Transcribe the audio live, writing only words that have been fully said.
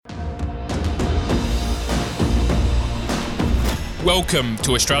Welcome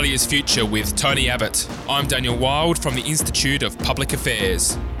to Australia's Future with Tony Abbott. I'm Daniel Wild from the Institute of Public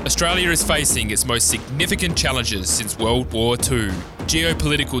Affairs. Australia is facing its most significant challenges since World War II.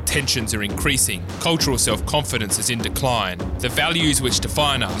 Geopolitical tensions are increasing, cultural self-confidence is in decline. The values which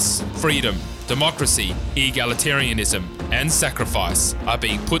define us, freedom, democracy, egalitarianism and sacrifice, are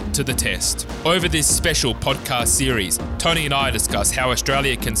being put to the test. Over this special podcast series, Tony and I discuss how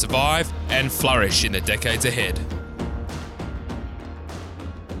Australia can survive and flourish in the decades ahead.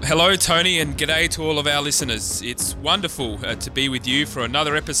 Hello Tony, and g'day to all of our listeners. It's wonderful to be with you for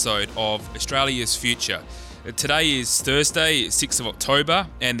another episode of Australia's Future. Today is Thursday, 6th of October,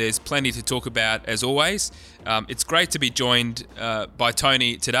 and there's plenty to talk about as always. It's great to be joined by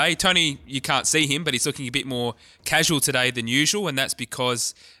Tony today. Tony, you can't see him, but he's looking a bit more casual today than usual, and that's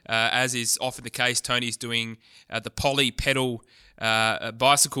because, as is often the case, Tony's doing the poly pedal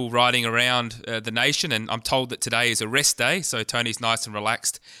bicycle riding around the nation, and I'm told that today is a rest day, so Tony's nice and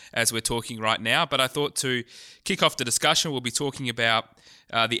relaxed as we're talking right now. But I thought to kick off the discussion, we'll be talking about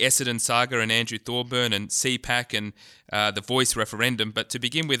the Essendon saga and Andrew Thorburn and CPAC and the Voice referendum. But to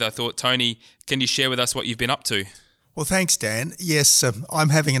begin with, I thought, Tony, can you share with us what you've been up to? Well, thanks, Dan. Yes, I'm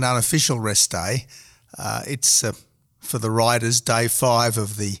having an unofficial rest day. It's for the riders, day 5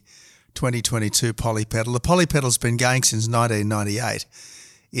 of the 2022 Polypedal. The Polypedal's been going since 1998.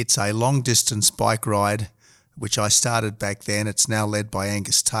 It's a long-distance bike ride, which I started back then. It's now led by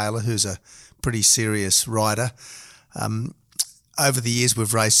Angus Taylor, who's a pretty serious rider. Over the years,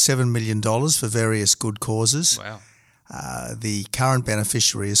 we've raised $7 million for various good causes. Wow. The current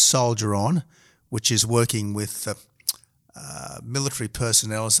beneficiary is Soldier On, which is working with military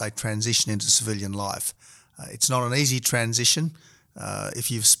personnel as they transition into civilian life. It's not an easy transition. If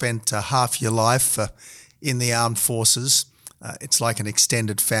you've spent half your life in the armed forces, it's like an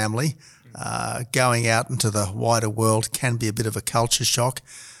extended family. Going out into the wider world can be a bit of a culture shock.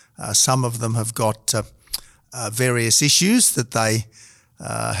 Some of them have got various issues that they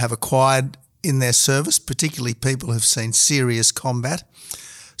have acquired in their service, particularly people who've seen serious combat.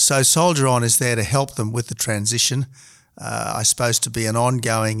 So Soldier On is there to help them with the transition. I suppose to be an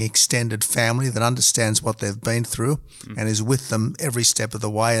ongoing extended family that understands what they've been through and is with them every step of the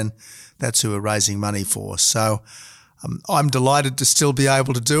way, and that's who we're raising money for. So I'm delighted to still be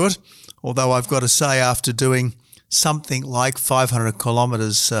able to do it, although I've got to say, after doing something like 500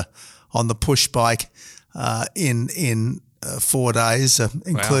 kilometres on the push bike in 4 days,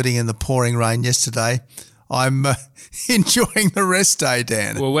 including in the pouring rain yesterday, I'm enjoying the rest day,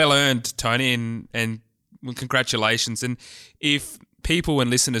 Dan. Well earned, Tony, and well, congratulations. And if people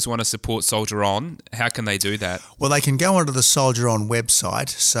and listeners want to support Soldier On, how can they do that? Well, they can go onto the Soldier On website.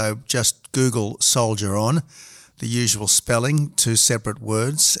 So just Google Soldier On, the usual spelling, 2 separate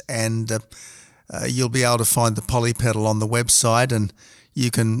words, and you'll be able to find the Polypedal on the website, and you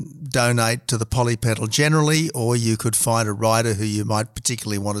can donate to the Polypedal generally, or you could find a rider who you might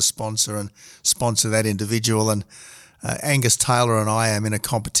particularly want to sponsor and sponsor that individual. And Angus Taylor and I am in a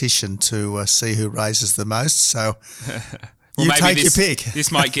competition to see who raises the most. So well, you take your pick.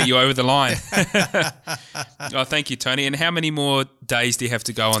 This might get you over the line. Oh, thank you, Tony. And how many more days do you have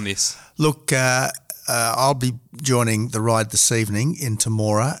to go on this? Look, I'll be joining the ride this evening in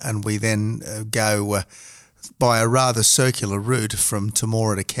Temora, and we then go by a rather circular route from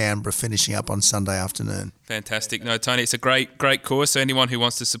Temora to Canberra, finishing up on Sunday afternoon. Fantastic. No, Tony, it's a great cause. So anyone who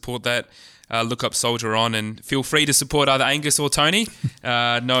wants to support that, look up Soldier On, and feel free to support either Angus or Tony.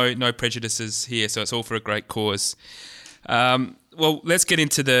 No prejudices here, so it's all for a great cause. Well, let's get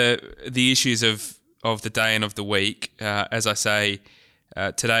into the issues of the day and of the week. As I say,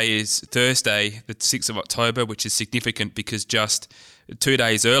 today is Thursday, the 6th of October, which is significant because just 2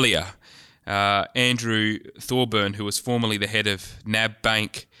 days earlier, Andrew Thorburn, who was formerly the head of NAB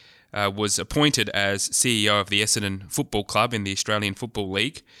Bank, was appointed as CEO of the Essendon Football Club in the Australian Football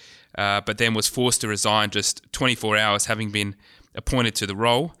League, but then was forced to resign just 24 hours having been appointed to the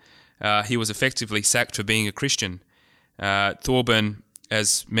role. He was effectively sacked for being a Christian. Thorburn,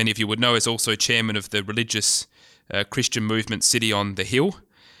 as many of you would know, is also chairman of the religious Christian movement City on the Hill,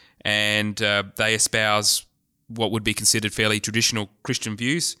 and they espouse what would be considered fairly traditional Christian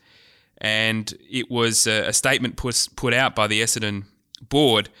views. And it was a statement put out by the Essendon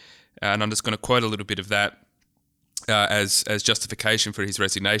board, and I'm just going to quote a little bit of that as justification for his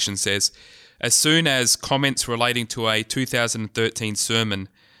resignation. Says, as soon as comments relating to a 2013 sermon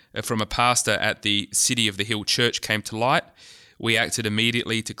from a pastor at the City of the Hill Church came to light, we acted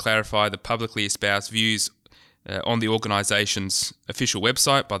immediately to clarify the publicly espoused views on the organisation's official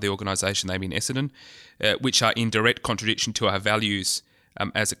website, by the organisation they mean Essendon, which are in direct contradiction to our values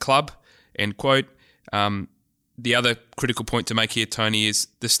as a club, end quote. the other critical point to make here, Tony, is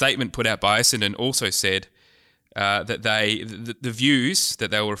the statement put out by Essendon also said that the views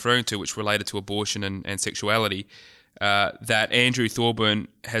that they were referring to, which related to abortion and sexuality, that Andrew Thorburn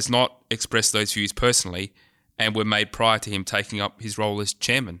has not expressed those views personally and were made prior to him taking up his role as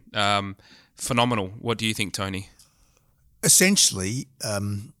chairman. Phenomenal. What do you think, Tony? Essentially,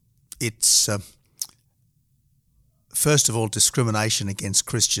 it's first of all discrimination against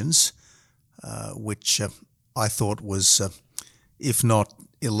Christians, which I thought was, if not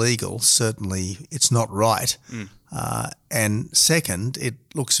illegal, certainly it's not right. And second, it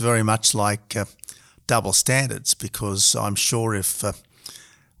looks very much like double standards, because I'm sure if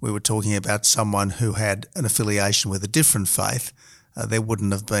we were talking about someone who had an affiliation with a different faith, there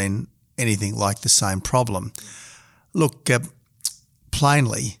wouldn't have been anything like the same problem. Look,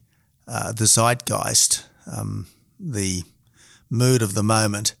 plainly, the zeitgeist, the mood of the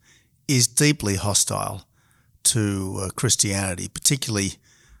moment, is deeply hostile to Christianity, particularly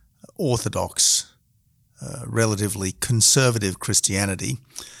Orthodox, relatively conservative Christianity.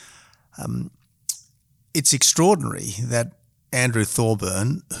 It's extraordinary that Andrew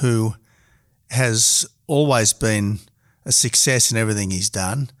Thorburn, who has always been a success in everything he's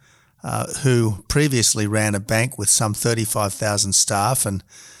done, who previously ran a bank with some 35,000 staff, and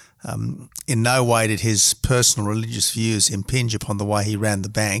in no way did his personal religious views impinge upon the way he ran the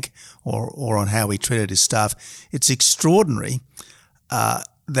bank or on how he treated his staff. It's extraordinary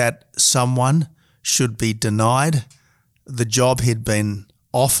that someone should be denied the job he'd been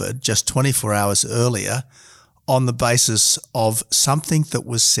offered just 24 hours earlier on the basis of something that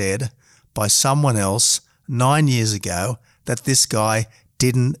was said by someone else 9 years ago that this guy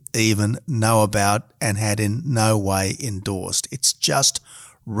didn't even know about and had in no way endorsed. It's just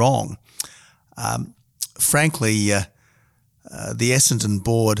wrong. Frankly, the Essendon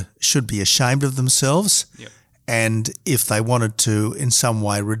board should be ashamed of themselves. Yep. And if they wanted to in some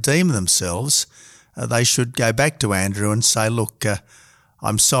way redeem themselves, they should go back to Andrew and say, look,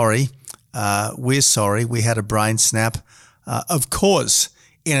 I'm sorry, we're sorry, we had a brain snap. Of course,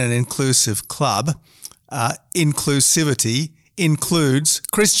 in an inclusive club, inclusivity includes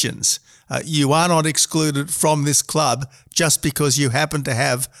Christians. You are not excluded from this club just because you happen to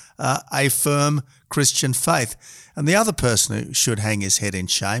have a firm Christian faith. And the other person who should hang his head in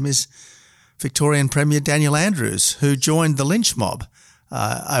shame is Victorian Premier Daniel Andrews, who joined the lynch mob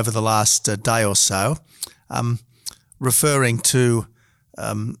over the last day or so, referring to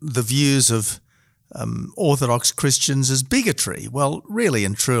the views of Orthodox Christians as bigotry. Well, really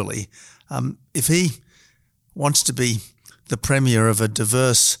and truly, if he wants to be the Premier of a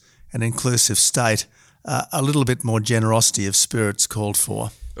diverse and inclusive state, a little bit more generosity of spirit's called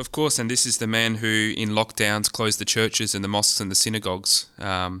for. Of course, and this is the man who, in lockdowns, closed the churches and the mosques and the synagogues.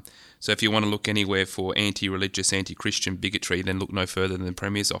 So if you want to look anywhere for anti-religious, anti-Christian bigotry, then look no further than the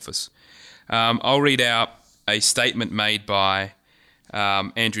Premier's office. I'll read out a statement made by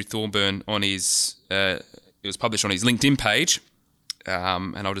Andrew Thorburn on his, it was published on his LinkedIn page,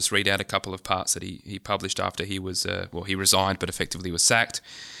 and I'll just read out a couple of parts that he published after he was, he resigned but effectively was sacked.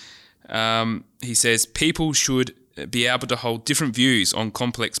 He says, people should be able to hold different views on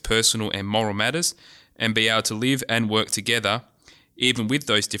complex personal and moral matters and be able to live and work together, even with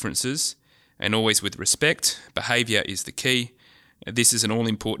those differences, and always with respect. Behaviour is the key. This is an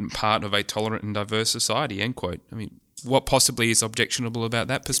all-important part of a tolerant and diverse society, end quote. I mean, what possibly is objectionable about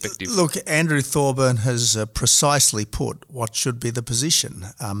that perspective? Look, Andrew Thorburn has precisely put what should be the position.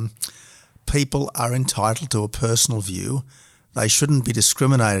 People are entitled to a personal view. They shouldn't be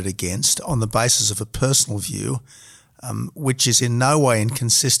discriminated against on the basis of a personal view, which is in no way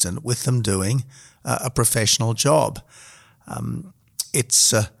inconsistent with them doing a professional job.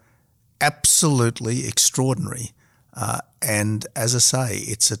 It's absolutely extraordinary. And as I say,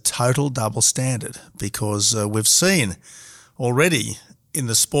 it's a total double standard, because we've seen already in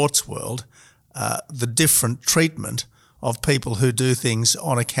the sports world the different treatment of people who do things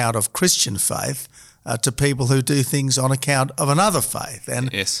on account of Christian faith to people who do things on account of another faith.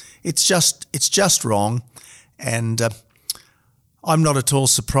 And yes, it's just wrong. And I'm not at all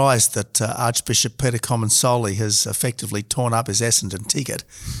surprised that Archbishop Peter Comensoli has effectively torn up his Essendon ticket,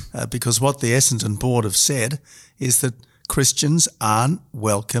 because what the Essendon board have said is that Christians aren't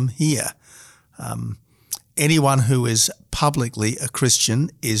welcome here. Anyone who is publicly a Christian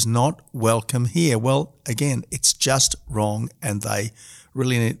is not welcome here. Well, again, it's just wrong, and they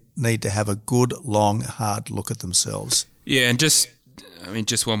really need to have a good, long, hard look at themselves. Yeah, and just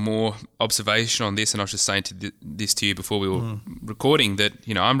one more observation on this, and I was just saying this to you before we were recording, that,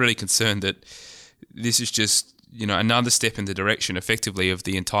 I'm really concerned that this is just, another step in the direction, effectively, of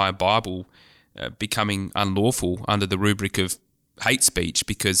the entire Bible becoming unlawful under the rubric of hate speech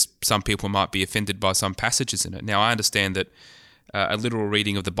because some people might be offended by some passages in it. Now, I understand that a literal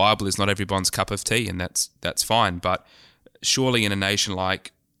reading of the Bible is not everyone's cup of tea, and that's fine. But surely in a nation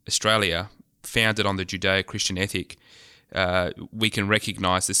like Australia, founded on the Judeo-Christian ethic, we can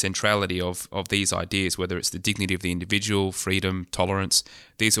recognise the centrality of these ideas, whether it's the dignity of the individual, freedom, tolerance.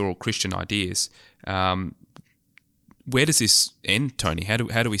 These are all Christian ideas. Where does this end, Tony? How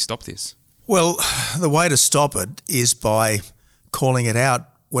do we stop this? Well, the way to stop it is by calling it out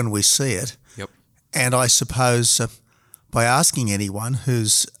when we see it. Yep. And I suppose by asking anyone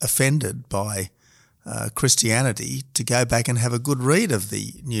who's offended by Christianity to go back and have a good read of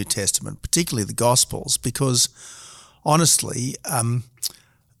the New Testament, particularly the Gospels, because honestly,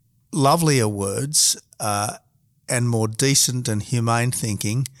 lovelier words and more decent and humane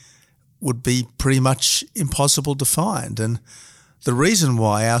thinking would be pretty much impossible to find. And the reason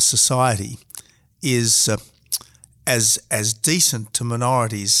why our society is as decent to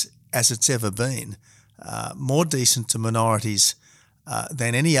minorities as it's ever been, more decent to minorities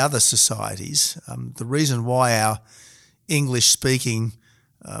than any other societies, the reason why our English-speaking,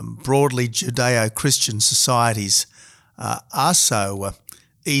 broadly Judeo-Christian societies are so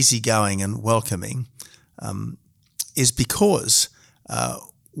easygoing and welcoming is because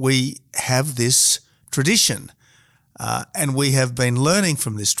we have this tradition and we have been learning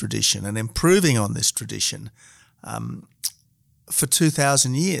from this tradition and improving on this tradition for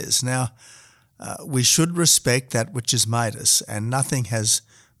 2,000 years. Now, we should respect that which has made us, and nothing has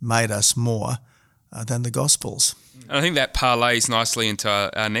made us more than the Gospels. And I think that parlays nicely into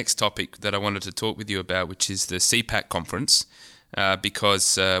our next topic that I wanted to talk with you about, which is the CPAC conference,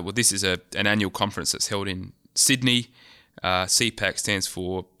 because this is an annual conference that's held in Sydney. CPAC stands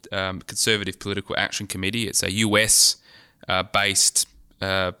for Conservative Political Action Committee. It's a US-based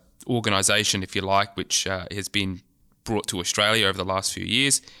organisation, if you like, which has been brought to Australia over the last few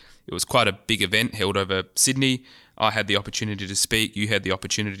years. It was quite a big event held over Sydney. I had the opportunity to speak. You had the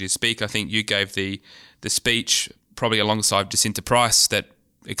opportunity to speak. I think you gave the speech probably alongside Jacinta Price that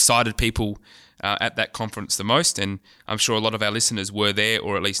excited people at that conference the most, and I'm sure a lot of our listeners were there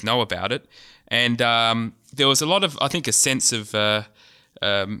or at least know about it. And there was a lot of, I think, a sense of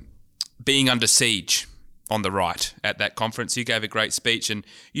being under siege on the right at that conference. You gave a great speech and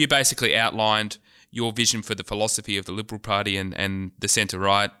you basically outlined your vision for the philosophy of the Liberal Party and the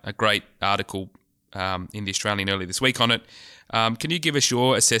centre-right, a great article in the Australian earlier this week on it. Can you give us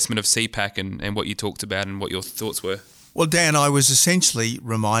your assessment of CPAC and what you talked about and what your thoughts were? Well, Dan, I was essentially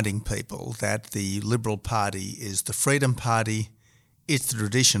reminding people that the Liberal Party is the Freedom Party, it's the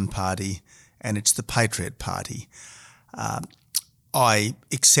Tradition Party, and it's the Patriot Party. I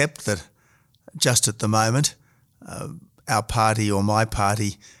accept that just at the moment, our party or my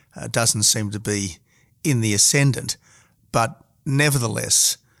party doesn't seem to be in the ascendant, but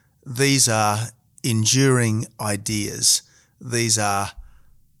nevertheless, these are enduring ideas. These are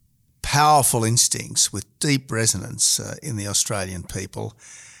powerful instincts with deep resonance in the Australian people.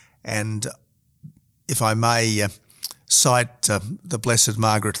 And if I may cite the Blessed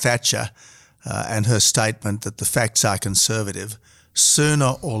Margaret Thatcher and her statement that the facts are conservative,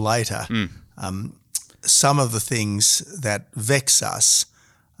 sooner or later, some of the things that vex us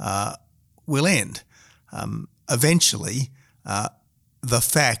will end. Eventually, the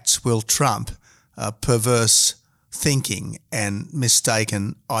facts will trump perverse thinking and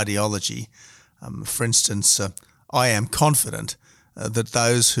mistaken ideology. For instance, I am confident that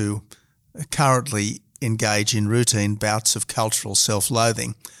those who currently engage in routine bouts of cultural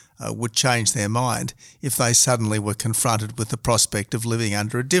self-loathing would change their mind if they suddenly were confronted with the prospect of living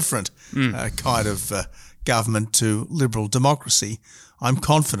under a different kind of government to liberal democracy. I'm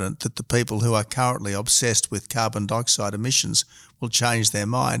confident that the people who are currently obsessed with carbon dioxide emissions will change their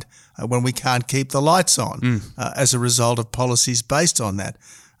mind when we can't keep the lights on as a result of policies based on that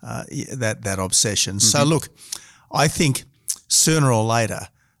obsession. Mm-hmm. So look, I think sooner or later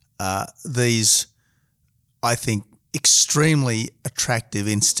these, I think, extremely attractive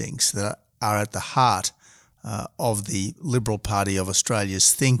instincts that are at the heart of the Liberal Party of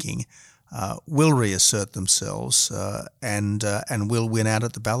Australia's thinking will reassert themselves and will win out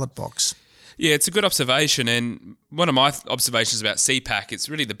at the ballot box. Yeah, it's a good observation. And one of my observations about CPAC, it's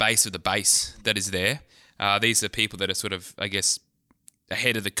really the base of the base that is there. These are people that are sort of, I guess,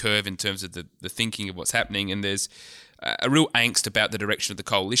 ahead of the curve in terms of the thinking of what's happening. And there's a real angst about the direction of the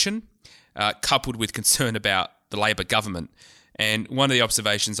coalition, coupled with concern about the Labor government. And one of the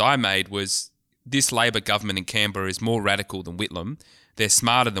observations I made was this Labor government in Canberra is more radical than Whitlam. They're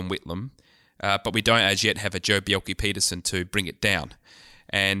smarter than Whitlam, but we don't as yet have a Joh Bjelke-Petersen to bring it down.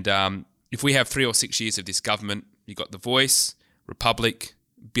 And if we have 3 or 6 years of this government, you've got the Voice, Republic,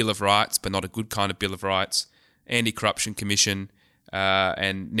 Bill of Rights, but not a good kind of Bill of Rights, Anti-Corruption Commission,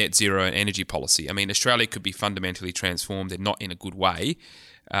 and net zero and energy policy. I mean, Australia could be fundamentally transformed and not in a good way.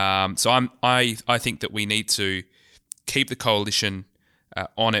 So I think that we need to keep the coalition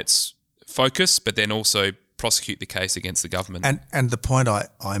on its focus, but then also prosecute the case against the government. And the point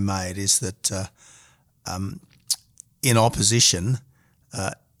I made is that in opposition,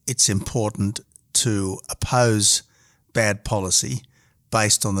 it's important to oppose bad policy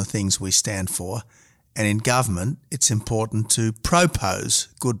based on the things we stand for. And in government, it's important to propose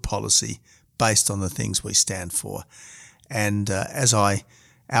good policy based on the things we stand for. And as I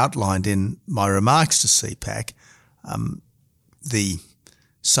outlined in my remarks to CPAC, the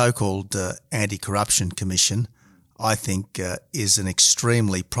so-called Anti-Corruption Commission, I think, is an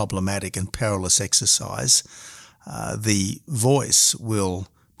extremely problematic and perilous exercise. The Voice will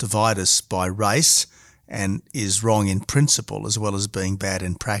divide us by race and is wrong in principle as well as being bad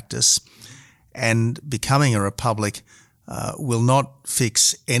in practice. And becoming a republic will not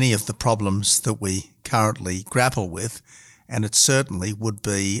fix any of the problems that we currently grapple with, and it certainly would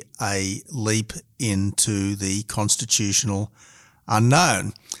be a leap into the constitutional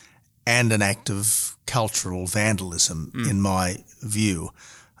unknown and an act of cultural vandalism, in my view.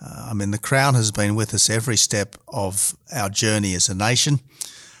 I mean, the Crown has been with us every step of our journey as a nation.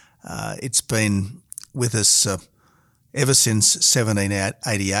 It's been with us ever since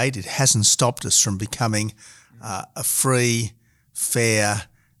 1788. It hasn't stopped us from becoming a free, fair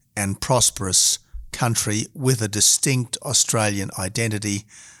and prosperous country with a distinct Australian identity.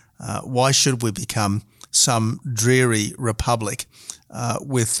 Why should we become some dreary republic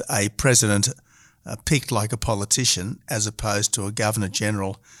with a president picked like a politician as opposed to a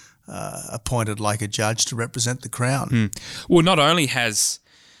Governor-General appointed like a judge to represent the Crown? Well, not only has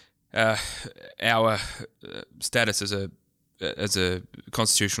our status as a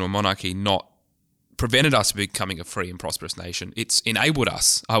constitutional monarchy not prevented us from becoming a free and prosperous nation, it's enabled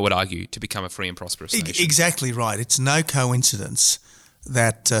us, I would argue, to become a free and prosperous nation. Exactly right. It's no coincidence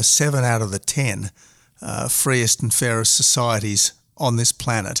that 7 out of the 10 freest and fairest societies on this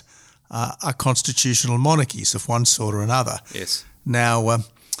planet are constitutional monarchies of one sort or another. Yes. Now,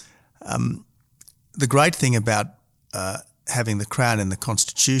 the great thing about having the Crown in the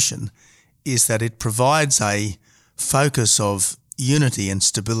Constitution is that it provides a focus of unity and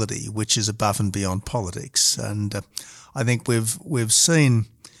stability, which is above and beyond politics. And I think we've seen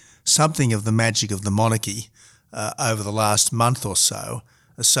something of the magic of the monarchy over the last month or so,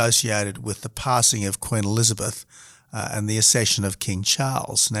 associated with the passing of Queen Elizabeth and the accession of King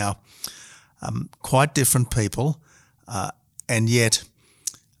Charles. Now, quite different people, and yet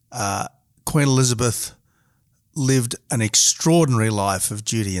Queen Elizabeth lived an extraordinary life of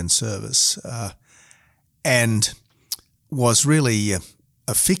duty and service and was really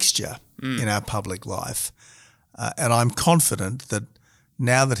a fixture in our public life. And I'm confident that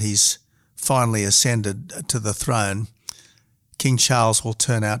now that he's finally ascended to the throne, King Charles will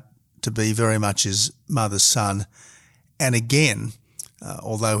turn out to be very much his mother's son. And again,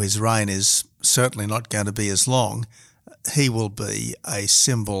 although his reign is certainly not going to be as long, he will be a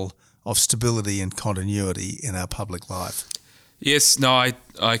symbol of stability and continuity in our public life. Yes, no,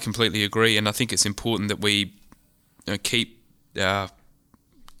 I completely agree, and I think it's important that we keep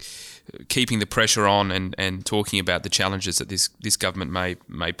keeping the pressure on and talking about the challenges that this government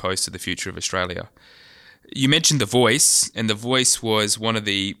may pose to the future of Australia. You mentioned The Voice, and The Voice was one of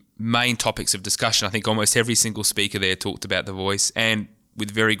the main topics of discussion. I think almost every single speaker there talked about The Voice, and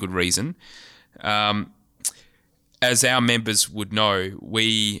with very good reason. As our members would know,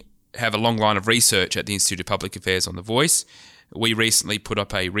 we have a long line of research at the Institute of Public Affairs on The Voice. We recently put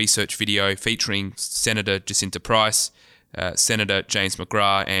up a research video featuring Senator Jacinta Price, Senator James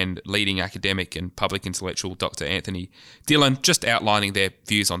McGrath, and leading academic and public intellectual Dr. Anthony Dillon, just outlining their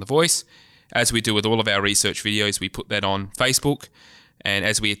views on The Voice. As we do with all of our research videos, we put that on Facebook. And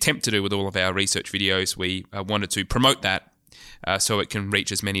as we attempt to do with all of our research videos, we wanted to promote that so it can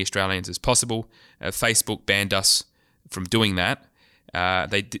reach as many Australians as possible. Facebook banned us from doing that.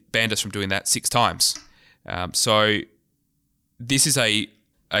 They banned us from doing that 6 times. So this is a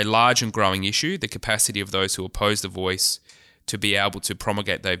large and growing issue, the capacity of those who oppose The Voice to be able to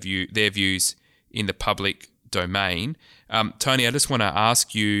promulgate their views in the public domain. Tony, I just want to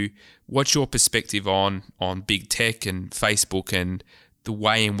ask you, what's your perspective on big tech and Facebook and the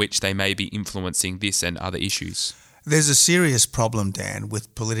way in which they may be influencing this and other issues? There's a serious problem, Dan,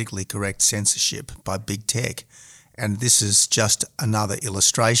 with politically correct censorship by big tech, and this is just another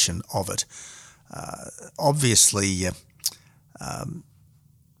illustration of it. Obviously,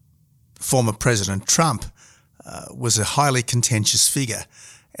 former President Trump was a highly contentious figure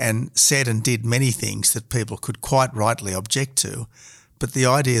and said and did many things that people could quite rightly object to. But the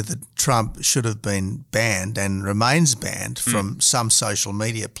idea that Trump should have been banned and remains banned from some social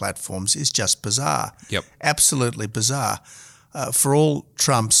media platforms is just bizarre. Yep. Absolutely bizarre. For all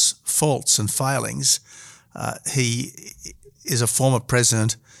Trump's faults and failings, he is a former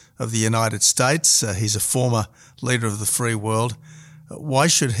president of the United States. He's a former leader of the free world. Why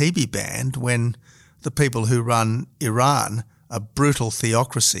should he be banned when the people who run Iran, a brutal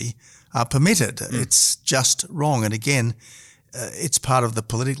theocracy, are permitted? It's just wrong. And again, it's part of the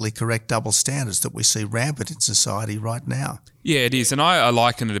politically correct double standards that we see rampant in society right now. Yeah, it is. And I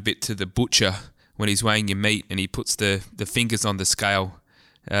liken it a bit to the butcher when he's weighing your meat and he puts the fingers on the scale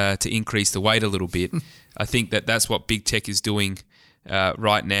to increase the weight a little bit. I think that's what big tech is doing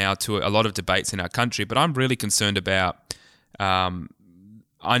right now to a lot of debates in our country. But I'm really concerned about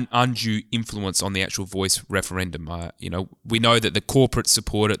undue influence on the actual voice referendum. We know that the corporates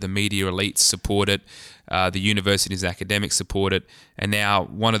support it, the media elites support it, the universities and academics support it, and now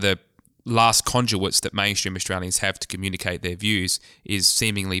one of the last conduits that mainstream Australians have to communicate their views is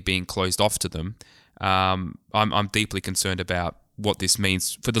seemingly being closed off to them. I'm deeply concerned about what this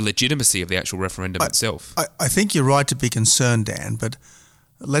means for the legitimacy of the actual referendum itself. I think you're right to be concerned, Dan, but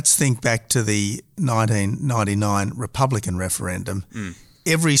let's think back to the 1999 Republican referendum.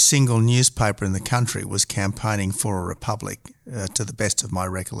 Every single newspaper in the country was campaigning for a republic, to the best of my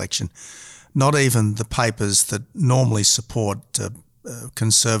recollection. Not even the papers that normally support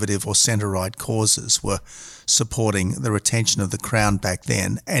conservative or centre-right causes were supporting the retention of the Crown back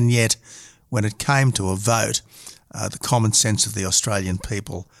then. And yet, when it came to a vote, the common sense of the Australian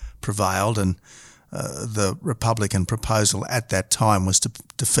people prevailed, and the Republican proposal at that time was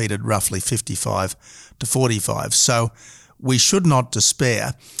defeated roughly 55 to 45. So we should not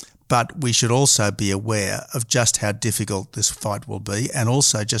despair, but we should also be aware of just how difficult this fight will be, and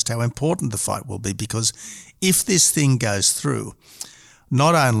also just how important the fight will be, because if this thing goes through,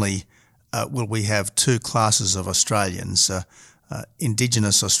 not only will we have two classes of Australians,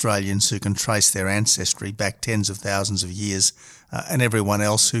 Indigenous Australians who can trace their ancestry back tens of thousands of years, and everyone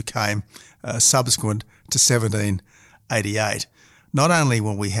else who came subsequent to 1788. Not only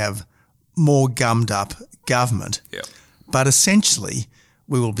will we have more gummed up government, but essentially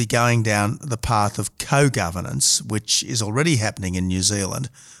we will be going down the path of co-governance, which is already happening in New Zealand,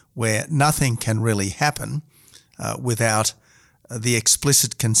 where nothing can really happen without the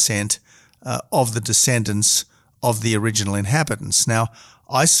explicit consent of the descendants of the original inhabitants. Now,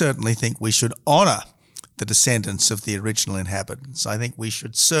 I certainly think we should honour the descendants of the original inhabitants. I think we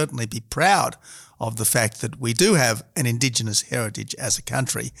should certainly be proud of the fact that we do have an Indigenous heritage as a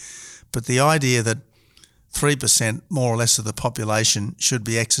country, but the idea that 3% more or less of the population should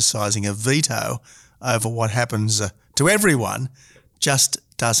be exercising a veto over what happens to everyone just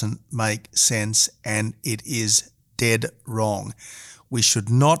doesn't make sense, and it is dead wrong. We should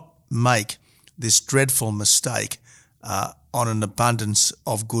not make this dreadful mistake on an abundance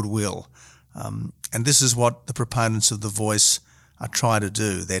of goodwill. And this is what the proponents of The Voice are trying to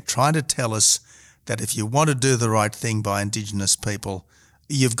do. They're trying to tell us that if you want to do the right thing by Indigenous people,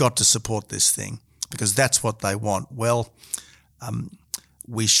 you've got to support this thing, because that's what they want. Well,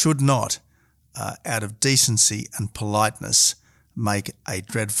 we should not, out of decency and politeness, make a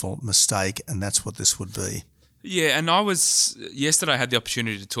dreadful mistake, and that's what this would be. Yeah, and yesterday I had the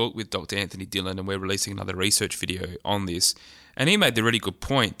opportunity to talk with Dr. Anthony Dillon, and we're releasing another research video on this, and he made the really good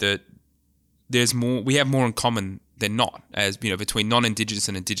point that we have more in common than not, as between non-Indigenous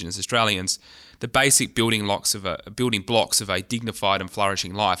and Indigenous Australians. The basic building blocks of a dignified and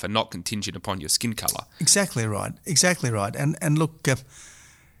flourishing life are not contingent upon your skin colour. Exactly right. And look,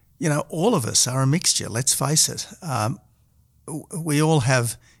 all of us are a mixture. Let's face it. We all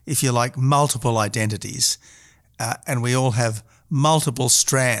have, if you like, multiple identities, and we all have multiple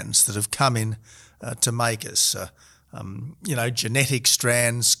strands that have come in to make us. Genetic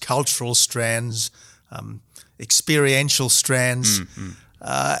strands, cultural strands, experiential strands,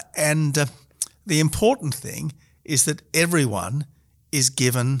 and the important thing is that everyone is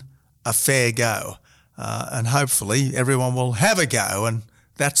given a fair go, and hopefully everyone will have a go, and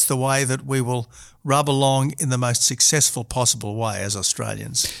that's the way that we will rub along in the most successful possible way as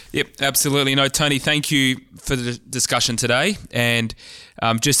Australians. Yep, absolutely. No, Tony, thank you for the discussion today. And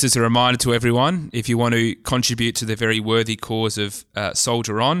just as a reminder to everyone, if you want to contribute to the very worthy cause of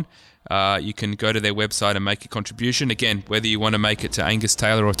Soldier On, you can go to their website and make a contribution. Again, whether you want to make it to Angus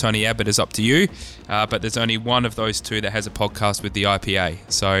Taylor or Tony Abbott is up to you, but there's only one of those two that has a podcast with the IPA.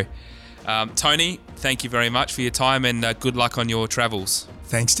 So, Tony, thank you very much for your time, and good luck on your travels.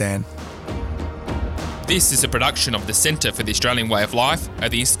 Thanks, Dan. This is a production of the Centre for the Australian Way of Life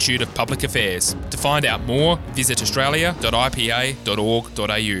at the Institute of Public Affairs. To find out more, visit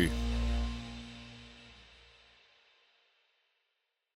australia.ipa.org.au.